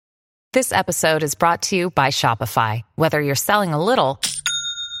This episode is brought to you by Shopify. Whether you're selling a little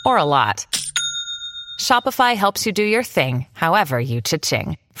or a lot, Shopify helps you do your thing, however you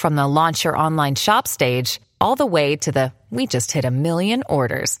cha-ching. From the launch your online shop stage, all the way to the we just hit 1 million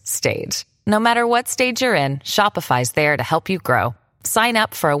orders stage. No matter what stage you're in, Shopify's there to help you grow. Sign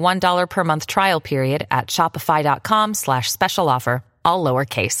up for a $1 per month trial period at shopify.com/special offer, all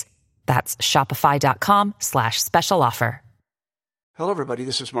lowercase. That's shopify.com/special offer. Hello, everybody.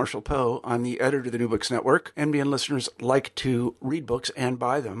 This is Marshall Poe. I'm the editor of the New Books Network. NBN listeners like to read books and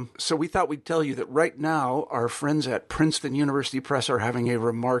buy them. So we thought we'd tell you that right now, our friends at Princeton University Press are having a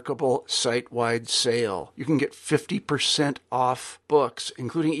remarkable site-wide sale. You can get 50% off books,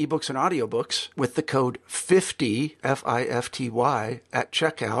 including ebooks and audiobooks, with the code 50, F-I-F-T-Y, at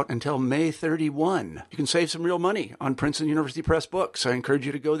checkout until May 31. You can save some real money on Princeton University Press books. I encourage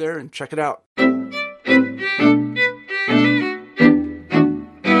you to go there and check it out.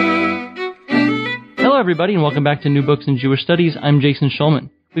 Hello, everybody, and welcome back to New Books in Jewish Studies. I'm Jason Schulman.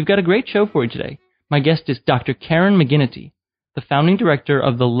 We've got a great show for you today. My guest is Dr. Karen McGinnity, the founding director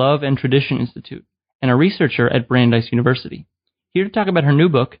of the Love and Tradition Institute and a researcher at Brandeis University. Here to talk about her new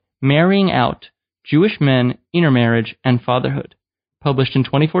book, Marrying Out: Jewish Men, Intermarriage, and Fatherhood, published in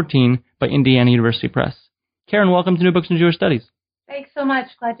 2014 by Indiana University Press. Karen, welcome to New Books in Jewish Studies. Thanks so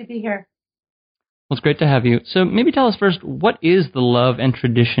much. Glad to be here. Well, it's great to have you. So maybe tell us first, what is the Love and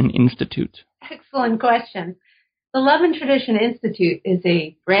Tradition Institute? Excellent question. The Love and Tradition Institute is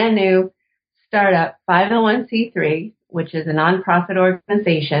a brand new startup 501c3, which is a nonprofit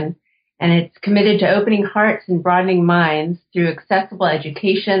organization, and it's committed to opening hearts and broadening minds through accessible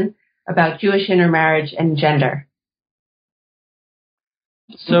education about Jewish intermarriage and gender.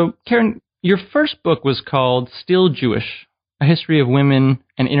 So, Karen, your first book was called Still Jewish: A History of Women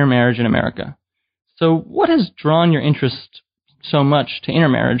and Intermarriage in America. So what has drawn your interest so much to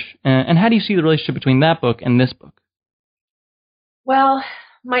intermarriage, and how do you see the relationship between that book and this book? Well,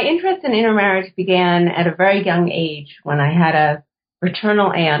 my interest in intermarriage began at a very young age when I had a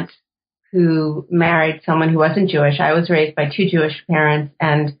maternal aunt who married someone who wasn't Jewish. I was raised by two Jewish parents,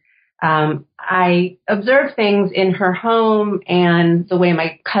 and I observed things in her home and the way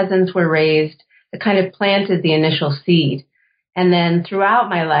my cousins were raised that kind of planted the initial seed. And then throughout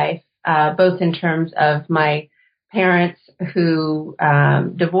my life, both in terms of my parents who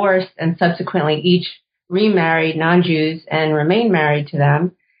divorced and subsequently each remarried non-Jews and remained married to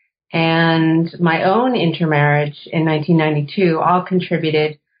them, and my own intermarriage in 1992 all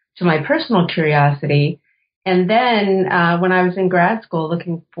contributed to my personal curiosity. And then when I was in grad school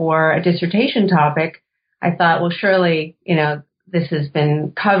looking for a dissertation topic, I thought, well, surely, this has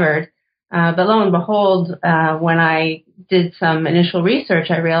been covered. But lo and behold, when I did some initial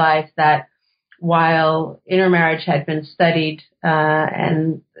research, I realized that while intermarriage had been studied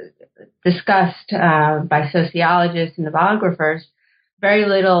and discussed by sociologists and biographers, very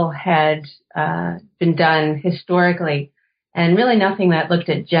little had been done historically, and really nothing that looked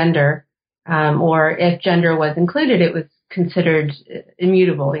at gender, or if gender was included, it was considered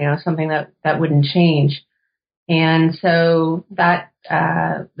immutable, something that wouldn't change. And so that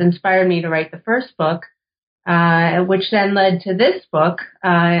inspired me to write the first book, which then led to this book,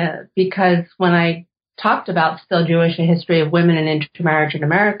 because when I talked about Still Jewish: A History of Women and Intermarriage in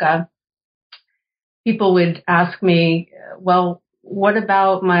America, people would ask me, well, what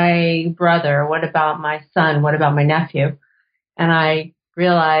about my brother? What about my son? What about my nephew? And I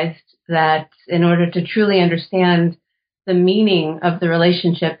realized that in order to truly understand the meaning of the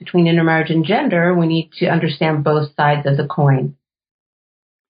relationship between intermarriage and gender, we need to understand both sides of the coin.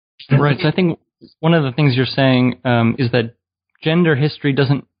 Right. So I think one of the things you're saying is that gender history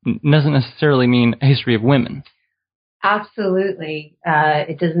doesn't necessarily mean a history of women. Absolutely.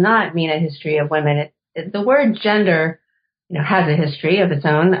 It does not mean a history of women. The word gender, has a history of its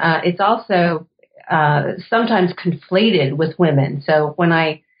own. It's also sometimes conflated with women. So when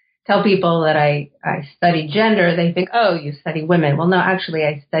I tell people that I study gender, they think, oh, you study women. Well, no, actually,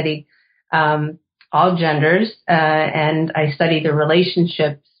 I study all genders, and I study the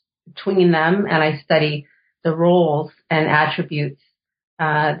relationships between them, and I study the roles and attributes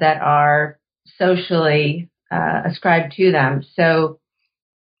that are socially ascribed to them. So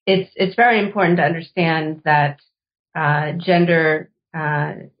it's very important to understand that gender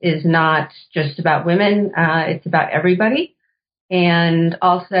is not just about women. It's about everybody. And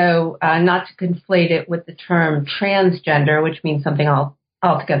also not to conflate it with the term transgender, which means something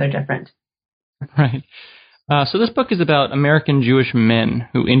altogether different. Right. So this book is about American Jewish men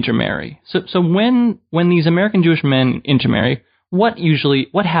who intermarry. So when these American Jewish men intermarry, what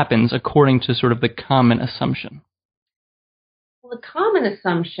happens according to sort of the common assumption? the common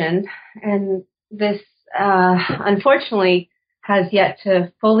assumption, and this unfortunately has yet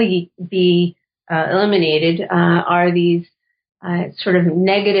to fully be eliminated, are these sort of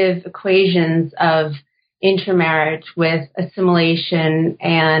negative equations of intermarriage with assimilation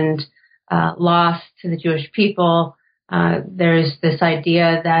and loss to the Jewish people. There's this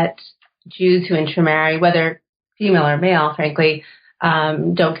idea that Jews who intermarry, whether female or male, frankly,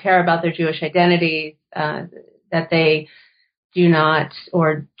 don't care about their Jewish identities, that they do not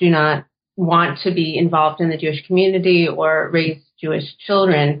want to be involved in the Jewish community or raise Jewish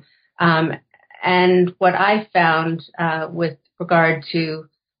children. And what I found with regard to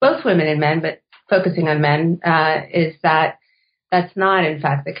both women and men, but focusing on men, is that that's not, in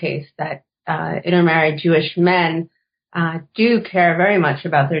fact, the case, that intermarried Jewish men do care very much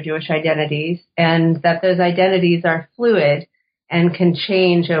about their Jewish identities, and that those identities are fluid and can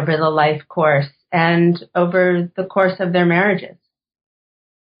change over the life course and over the course of their marriages.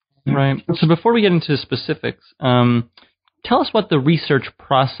 Right. So before we get into specifics, tell us what the research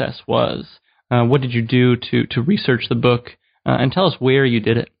process was. What did you do to research the book? And tell us where you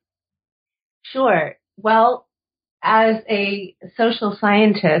did it. Sure. Well, as a social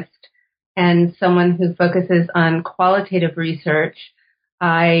scientist and someone who focuses on qualitative research,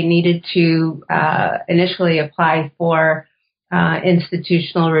 I needed to initially apply for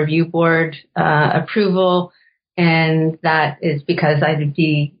institutional review board approval, and that is because I would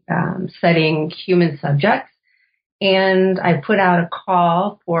be studying human subjects. And I put out a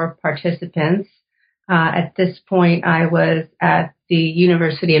call for participants. At this point, I was at the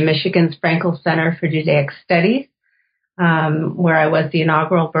University of Michigan's Frankel Center for Judaic Studies, where I was the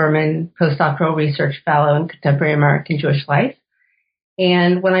inaugural Berman Postdoctoral Research Fellow in Contemporary American Jewish Life.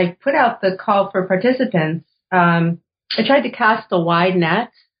 And when I put out the call for participants, I tried to cast a wide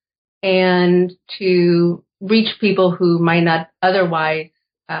net and to reach people who might not otherwise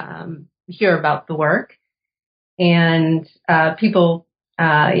hear about the work. And people,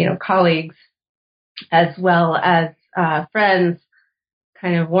 colleagues, as well as friends,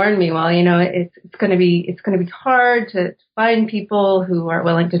 kind of warned me, well, it's going to be hard to find people who are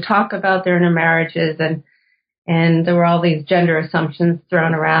willing to talk about their intermarriages, and there were all these gender assumptions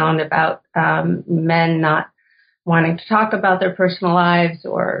thrown around about men not wanting to talk about their personal lives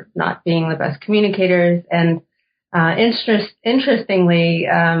or not being the best communicators. And interestingly,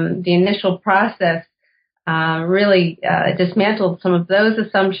 the initial process really dismantled some of those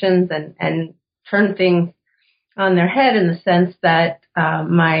assumptions and turned things on their head, in the sense that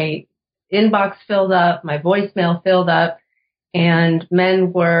my inbox filled up, my voicemail filled up, and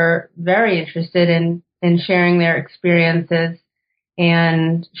men were very interested in sharing their experiences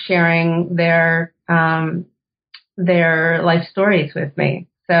and sharing their life stories with me.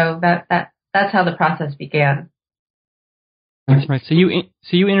 So that's how the process began. That's right. So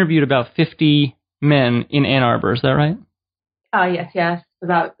you interviewed about 50 men in Ann Arbor, is that right? Yes.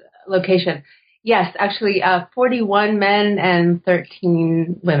 About location. Yes, actually, 41 men and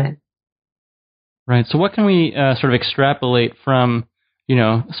 13 women. Right. So what can we sort of extrapolate from,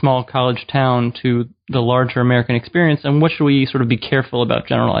 a small college town to the larger American experience, and what should we sort of be careful about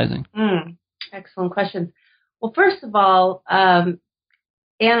generalizing? Excellent question. Well, first of all, Ann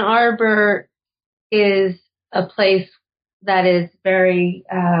Arbor is a place that is very,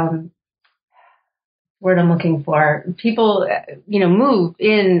 word I'm looking for. People, move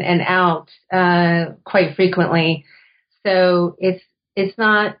in and out quite frequently. So it's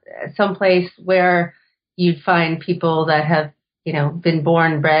not someplace where you'd find people that have, been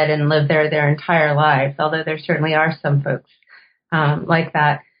born, bred, and lived there their entire lives, although there certainly are some folks like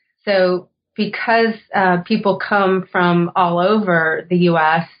that. So because people come from all over the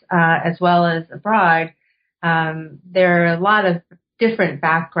U.S. As well as abroad, there are a lot of different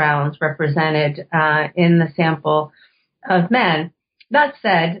backgrounds represented in the sample of men. That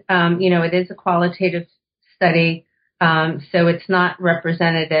said, it is a qualitative study, so it's not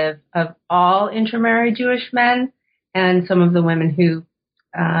representative of all intermarried Jewish men and some of the women who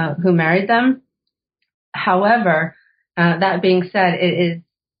married them. However, that being said, it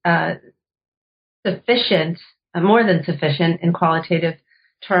is sufficient, more than sufficient in qualitative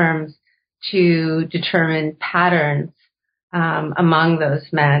terms, to determine patterns among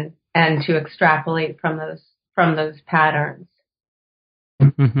those men and to extrapolate from those patterns.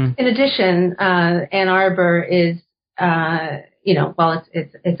 Mm-hmm. In addition, Ann Arbor is, while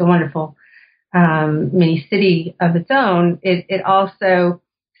it's a wonderful mini city of its own, it also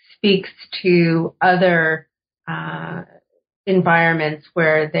speaks to other environments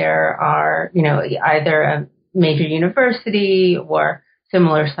where there are, either a major university or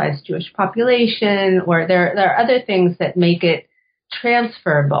similar sized Jewish population, or there are other things that make it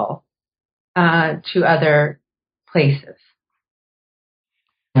transferable to other places.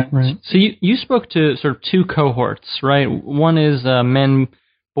 Right. So you spoke to sort of two cohorts, right? One is men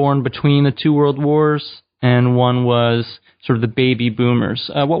born between the two world wars, and one was sort of the baby boomers.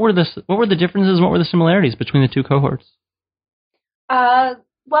 What were the differences? What were the similarities between the two cohorts?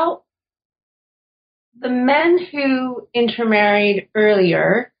 Well, the men who intermarried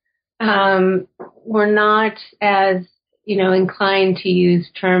earlier were not as inclined to use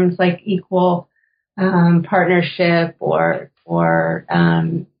terms like equal partnership or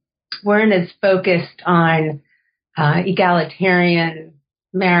weren't as focused on egalitarian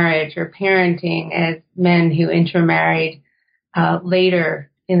marriage or parenting as men who intermarried later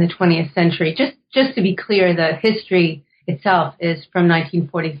in the 20th century. Just to be clear, the history itself is from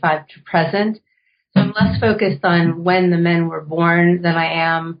 1945 to present. So I'm less focused on when the men were born than I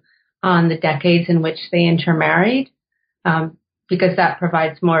am on the decades in which they intermarried, because that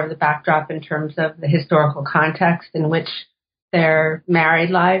provides more of the backdrop in terms of the historical context in which their married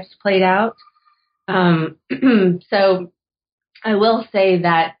lives played out. So I will say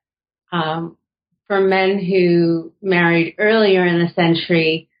that for men who married earlier in the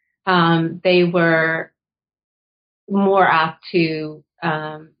century, they were more apt to,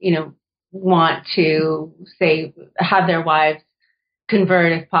 want to, say, have their wives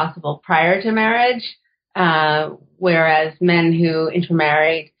convert if possible prior to marriage, whereas men who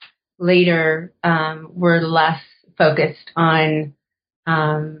intermarried later were less focused on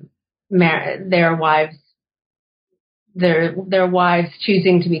their wives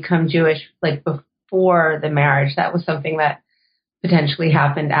choosing to become Jewish like before the marriage. That was something that potentially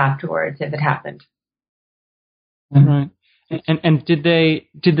happened afterwards, if it happened. Right. And did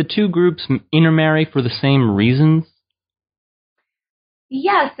the two groups intermarry for the same reasons?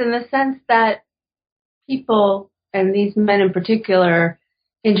 Yes, in the sense that people, and these men in particular,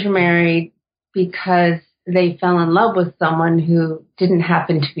 intermarried because they fell in love with someone who didn't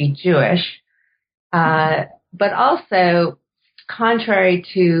happen to be Jewish. But also, contrary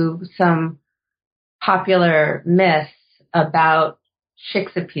to some popular myths about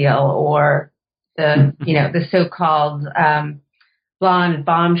Schick's appeal or the so-called blonde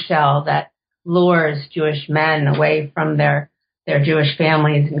bombshell that lures Jewish men away from their Jewish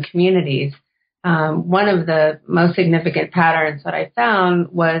families and communities. One of the most significant patterns that I found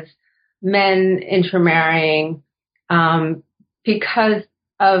was men intermarrying because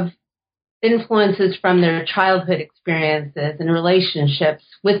of influences from their childhood experiences and relationships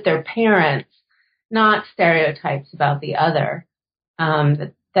with their parents, not stereotypes about the other.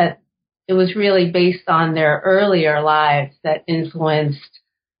 That it was really based on their earlier lives that influenced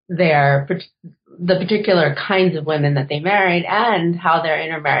the particular kinds of women that they married and how their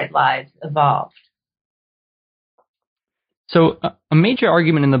intermarried lives evolved. So a major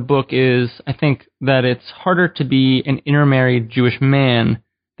argument in the book is, I think, that it's harder to be an intermarried Jewish man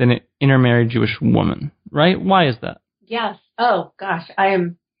than an intermarried Jewish woman, right? Why is that? Yes. Oh, gosh, I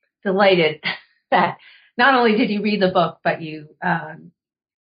am delighted that not only did you read the book, but you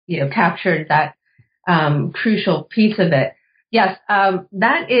captured that crucial piece of it. Yes,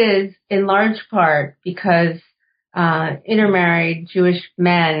 that is in large part because intermarried Jewish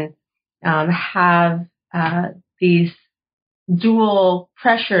men have these dual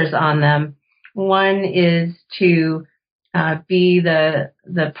pressures on them. One is to be the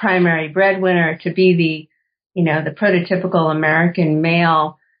primary breadwinner, to be the prototypical American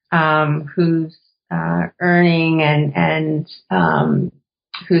male who's earning and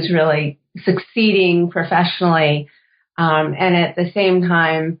who's really succeeding professionally, and at the same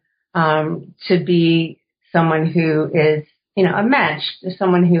time to be someone who is a match,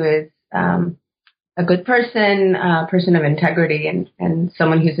 someone who is a good person, a person of integrity, and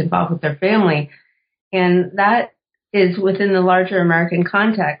someone who's involved with their family. And that is within the larger American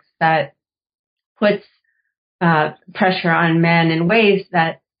context that puts pressure on men in ways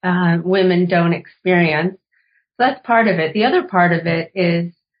that women don't experience. So that's part of it. The other part of it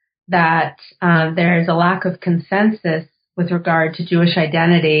is that there's a lack of consensus with regard to Jewish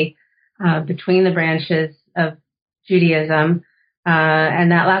identity between the branches of Judaism.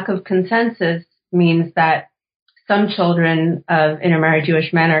 And that lack of consensus means that some children of intermarried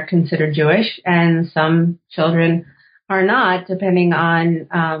Jewish men are considered Jewish and some children are not, depending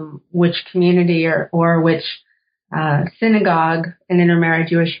on which community or which synagogue an intermarried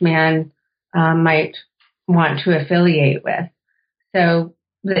Jewish man might want to affiliate with. So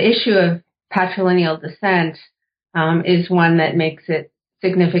the issue of patrilineal descent is one that makes it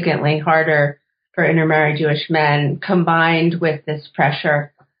significantly harder for intermarried Jewish men, combined with this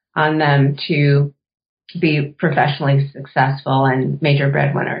pressure on them to be professionally successful and major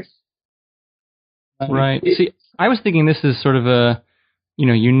breadwinners. Right. See, I was thinking this is sort of a,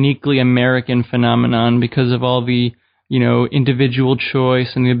 uniquely American phenomenon because of all the, individual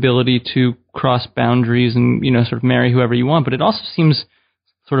choice and the ability to cross boundaries and, sort of marry whoever you want. But it also seems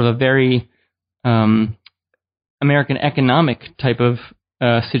sort of a very American economic type of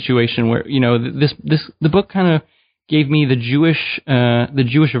situation where, the book kind of gave me the Jewish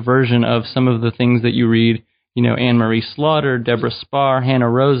version of some of the things that you read, Anne Marie Slaughter, Deborah Spar, Hannah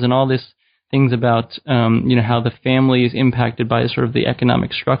Rose, and all these things about, how the family is impacted by sort of the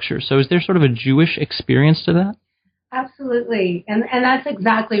economic structure. So is there sort of a Jewish experience to that? Absolutely. And that's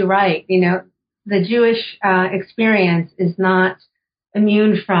exactly right. The Jewish experience is not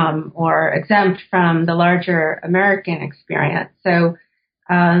immune from or exempt from the larger American experience. So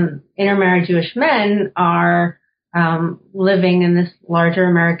intermarried Jewish men are living in this larger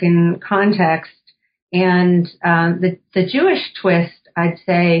American context. And the Jewish twist, I'd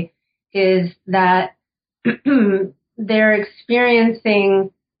say, is that they're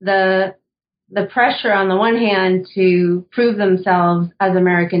experiencing the pressure on the one hand to prove themselves as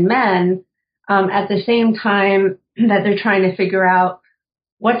American men, at the same time that they're trying to figure out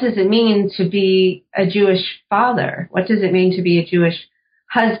what does it mean to be a Jewish father? What does it mean to be a Jewish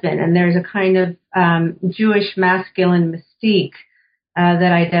husband? And there's a kind of Jewish masculine mystique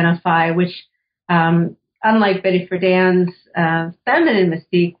that identify, which unlike Betty Friedan's feminine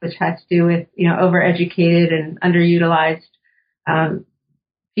mystique, which has to do with overeducated and underutilized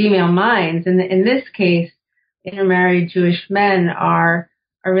female minds. In this case, intermarried Jewish men are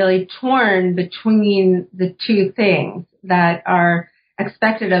really torn between the two things that are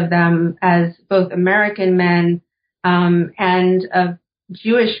expected of them as both American men and of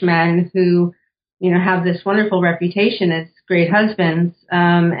Jewish men who, have this wonderful reputation as great husbands,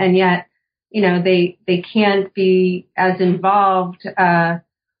 and yet, they can't be as involved, or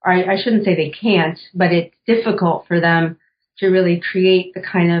I shouldn't say they can't, but it's difficult for them to really create the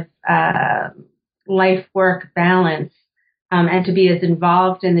kind of life-work balance and to be as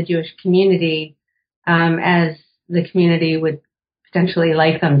involved in the Jewish community as the community would potentially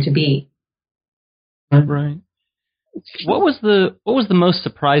like them to be. Right. What was the most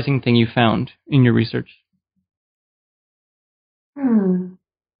surprising thing you found in your research?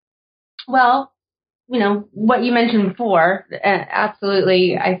 Well, what you mentioned before,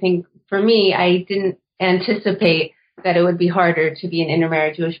 absolutely. I think for me, I didn't anticipate that it would be harder to be an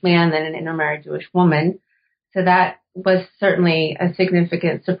intermarried Jewish man than an intermarried Jewish woman. So that was certainly a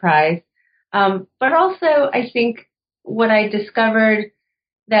significant surprise. But also, I think what I discovered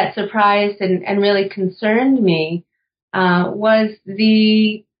that surprised and really concerned me was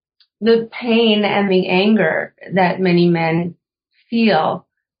the pain and the anger that many men feel.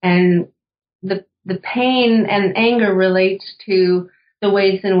 And the pain and anger relates to the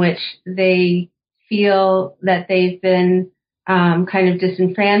ways in which they feel that they've been kind of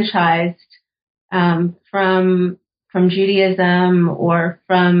disenfranchised from Judaism or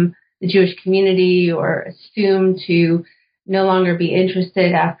from the Jewish community, or assumed to no longer be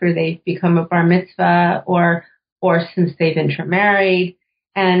interested after they've become a bar mitzvah or since they've intermarried,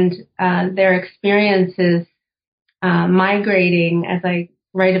 and their experiences migrating, as I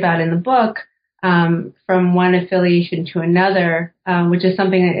write about in the book, from one affiliation to another, which is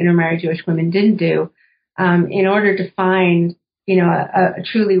something that intermarried Jewish women didn't do, in order to find, a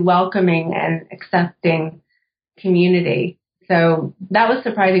truly welcoming and accepting community. So that was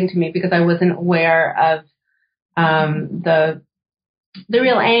surprising to me because I wasn't aware of the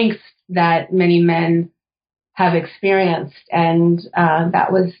real angst that many men have experienced, and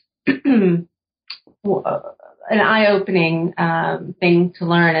that was an eye-opening thing to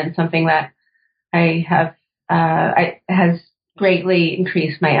learn, and something that has greatly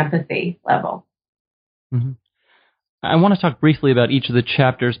increased my empathy level. Mm-hmm. I want to talk briefly about each of the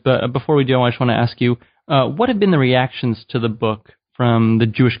chapters, but before we do, I just want to ask you, what have been the reactions to the book from the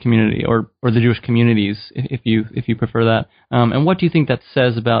Jewish community or the Jewish communities, if you prefer that? And what do you think that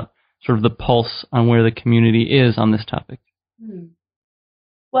says about sort of the pulse on where the community is on this topic?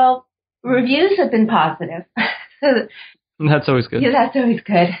 Well, reviews have been positive. That's always good. Yeah, that's always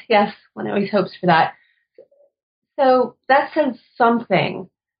good. Yes, one always hopes for that. So that says something.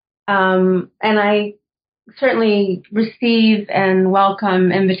 And I certainly receive and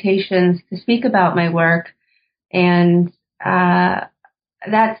welcome invitations to speak about my work. And that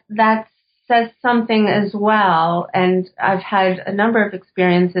says something as well. And I've had a number of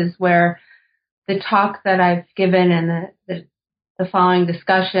experiences where the talk that I've given and the following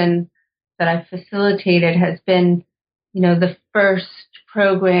discussion that I've facilitated has been, the first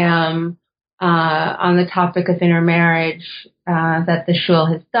program on the topic of intermarriage that the shul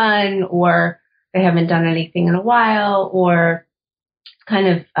has done, or they haven't done anything in a while, or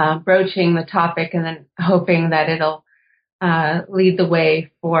kind of broaching the topic and then hoping that it'll lead the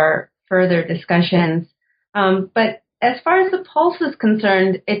way for further discussions. But as far as the pulse is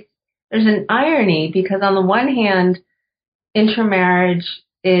concerned, there's an irony, because on the one hand, intermarriage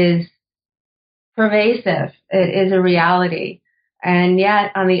is pervasive. It is a reality. And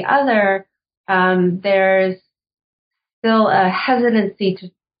yet, on the other, there's still a hesitancy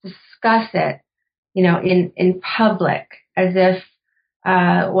to discuss it, in public, as if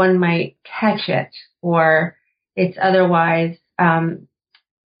one might catch it, or it's otherwise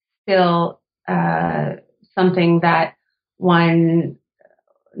still something that one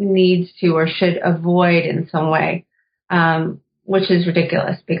needs to or should avoid in some way, which is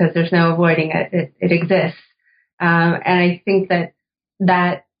ridiculous, because there's no avoiding it. It exists. And I think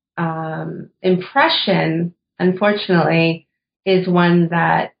that impression, unfortunately, is one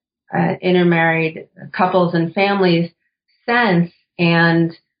that intermarried couples and families sense,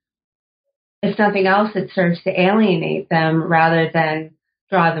 and if nothing else, it serves to alienate them rather than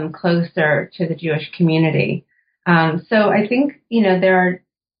draw them closer to the Jewish community. So I think, there are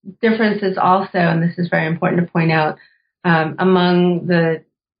differences also, and this is very important to point out, among the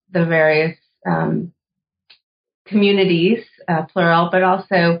various communities, plural, but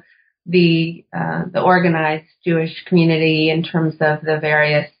also the organized Jewish community in terms of the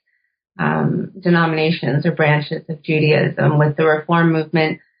various denominations or branches of Judaism, with the Reform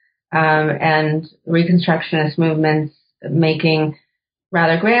movement and Reconstructionist movements making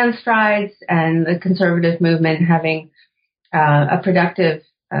rather grand strides, and the conservative movement having a productive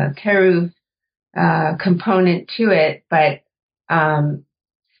Keruv component to it, but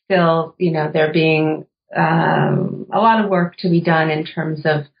still, there being a lot of work to be done in terms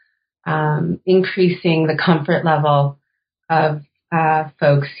of increasing the comfort level of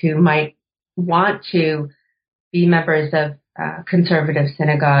folks who might want to be members of conservative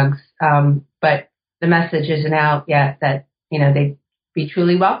synagogues, but the message isn't out yet that they'd be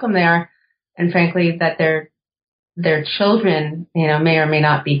truly welcome there, and frankly that their children may or may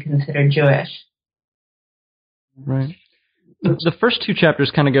not be considered Jewish. Right. The first two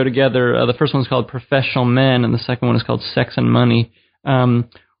chapters kind of go together. The first one is called Professional Men, and the second one is called Sex and Money.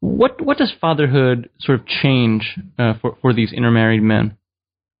 What does fatherhood sort of change for these intermarried men?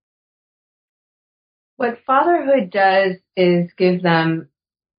 What fatherhood does is give them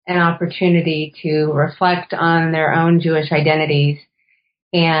an opportunity to reflect on their own Jewish identities,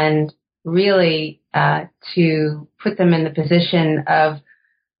 and really to put them in the position of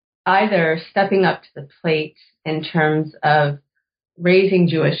either stepping up to the plate in terms of raising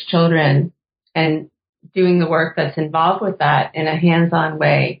Jewish children and doing the work that's involved with that in a hands-on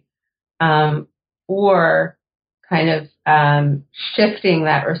way, or kind of shifting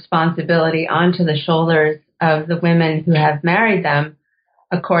that responsibility onto the shoulders of the women who have married them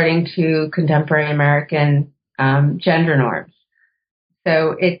according to contemporary American gender norms.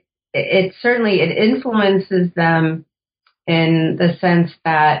 So it certainly influences them in the sense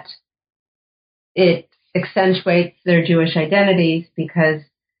that it accentuates their Jewish identities, because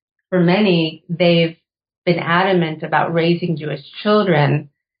for many, they've been adamant about raising Jewish children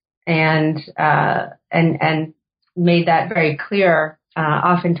and made that very clear,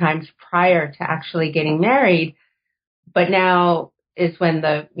 oftentimes prior to actually getting married. But now is when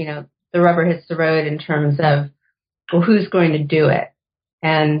the rubber hits the road in terms of, well, who's going to do it?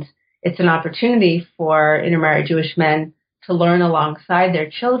 And it's an opportunity for intermarried Jewish men to learn alongside their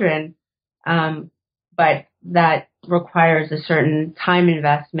children, but that requires a certain time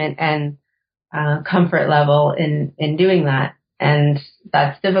investment and comfort level in doing that. And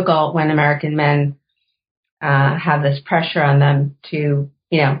that's difficult when American men have this pressure on them to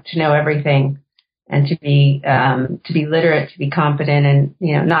know everything, and to be literate, to be competent,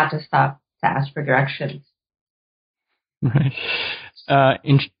 and not to stop to ask for directions. Right.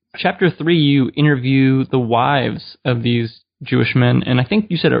 In chapter 3, you interview the wives of these Jewish men, and I think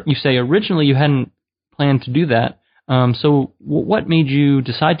you say originally you hadn't planned to do that. So what made you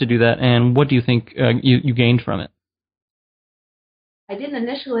decide to do that, and what do you think you gained from it? I didn't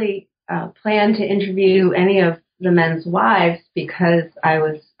initially plan to interview any of the men's wives, because I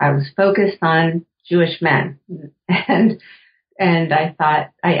was focused on Jewish men, and I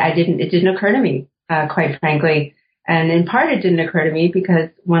thought it didn't occur to me, quite frankly. And in part, it didn't occur to me because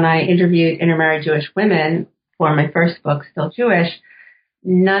when I interviewed intermarried Jewish women for my first book, Still Jewish,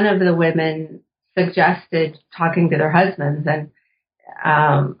 none of the women suggested talking to their husbands. And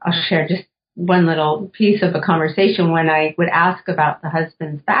I'll share just one little piece of a conversation. When I would ask about the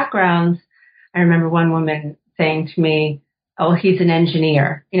husbands' backgrounds, I remember one woman saying to me, "Oh, he's an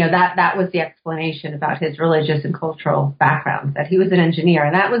engineer." That was the explanation about his religious and cultural background, that he was an engineer.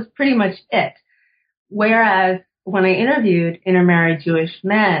 And that was pretty much it. Whereas when I interviewed intermarried Jewish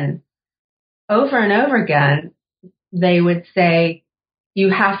men, over and over again, they would say, "You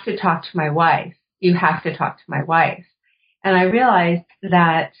have to talk to my wife. You have to talk to my wife." And I realized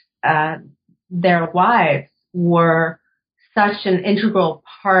that their wives were such an integral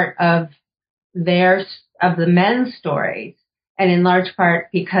part of the men's stories, and in large part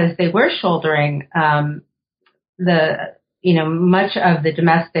because they were shouldering much of the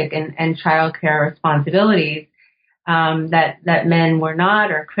domestic and childcare responsibilities that men were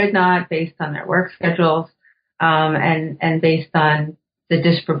not or could not, based on their work schedules, and based on the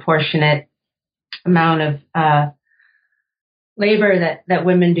disproportionate amount of labor that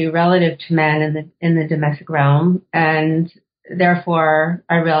women do relative to men in the domestic realm. And therefore,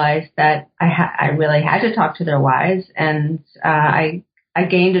 I realized that I really had to talk to their wives, and I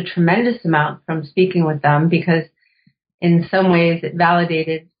gained a tremendous amount from speaking with them, because in some ways it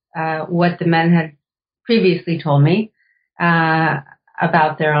validated what the men had previously told me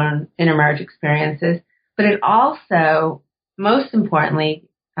about their own intermarriage experiences. But it also, most importantly,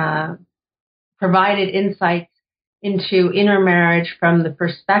 provided insights into intermarriage from the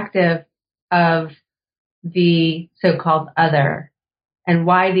perspective of the so-called other, and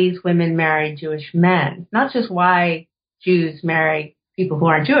why these women marry Jewish men. Not just why Jews marry people who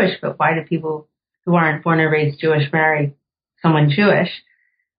aren't Jewish, but why do people who aren't born and raised Jewish marry someone Jewish.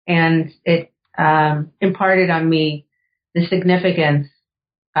 And it imparted on me the significance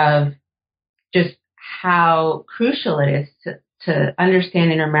of just how crucial it is to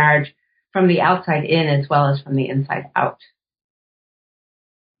understand intermarriage from the outside in as well as from the inside out.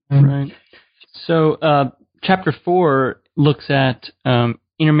 Right. So Chapter 4 looks at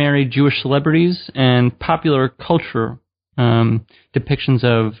intermarried Jewish celebrities and popular culture depictions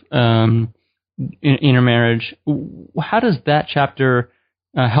of intermarriage. How does that chapter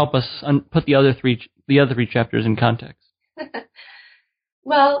help us put the other three chapters in context?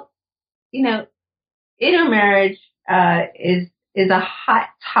 Well, intermarriage is a hot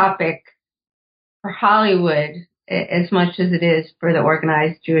topic for Hollywood as much as it is for the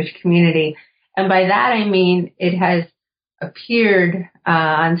organized Jewish community. And by that I mean it has appeared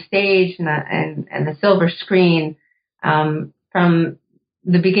on stage and the silver screen from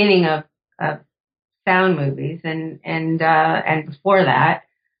the beginning of sound movies and before that.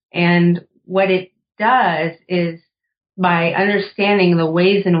 And what it does is, by understanding the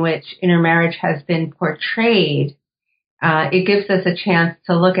ways in which intermarriage has been portrayed, it gives us a chance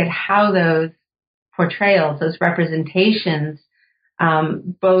to look at how those portrayals, those representations,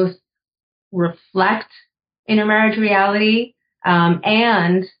 both reflect intermarriage reality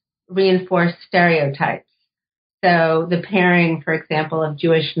and reinforce stereotypes. So the pairing, for example, of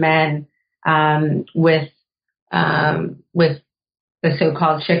Jewish men with the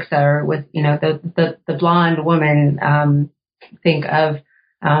so-called shiksa, or with the blonde woman. Think of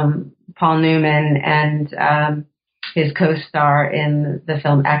Paul Newman and his co-star in the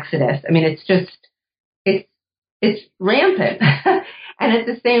film Exodus. I mean, it's rampant, and at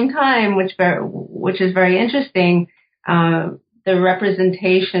the same time, which is very interesting, the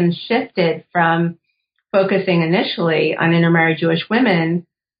representation shifted from focusing initially on intermarried Jewish women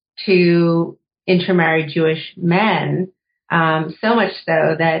to intermarried Jewish men, so much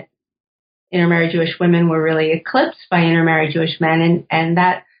so that intermarried Jewish women were really eclipsed by intermarried Jewish men, and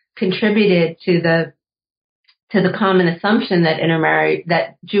that contributed to the common assumption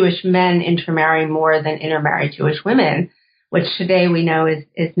that Jewish men intermarry more than intermarried Jewish women, which today we know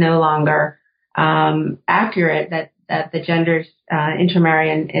is no longer accurate. That the genders intermarry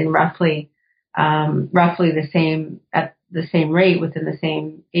in roughly the same, at the same rate within the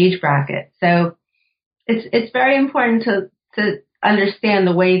same age bracket. So it's very important to understand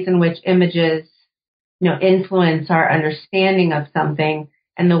the ways in which images, influence our understanding of something,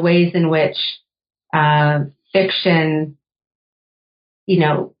 and the ways in which fiction,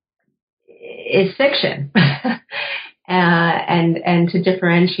 is fiction, and to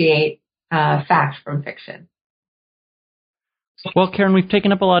differentiate fact from fiction. Well, Karen, we've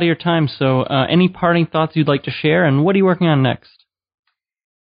taken up a lot of your time, so any parting thoughts you'd like to share, and what are you working on next?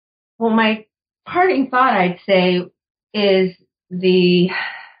 Well, my parting thought, I'd say, is the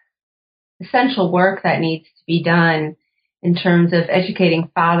essential work that needs to be done in terms of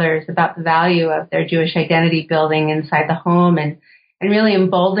educating fathers about the value of their Jewish identity building inside the home, and really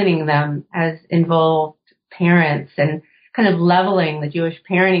emboldening them as involved parents, and kind of leveling the Jewish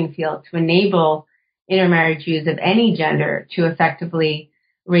parenting field to enable intermarried Jews of any gender to effectively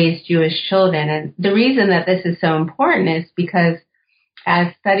raise Jewish children. And the reason that this is so important is because,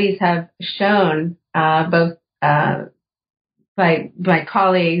 as studies have shown, both by my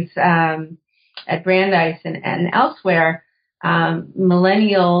colleagues at Brandeis and elsewhere,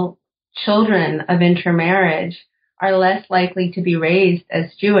 millennial children of intermarriage are less likely to be raised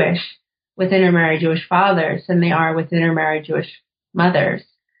as Jewish with intermarried Jewish fathers than they are with intermarried Jewish mothers.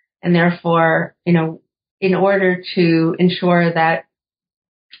 And therefore, in order to ensure that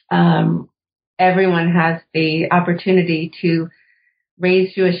everyone has the opportunity to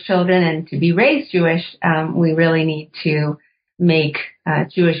raise Jewish children and to be raised Jewish, we really need to make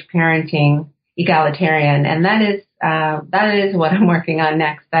Jewish parenting egalitarian. And that is what I'm working on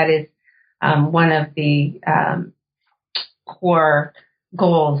next. That is one of the core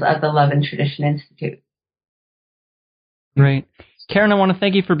goals of the Love and Tradition Institute. Great. Karen, I want to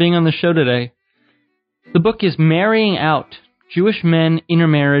thank you for being on the show today. The book is Marrying Out: Jewish Men,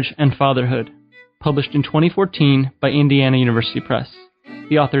 Intermarriage, and Fatherhood, published in 2014 by Indiana University Press.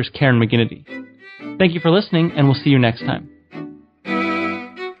 The author is Karen McGinnity. Thank you for listening, and we'll see you next time.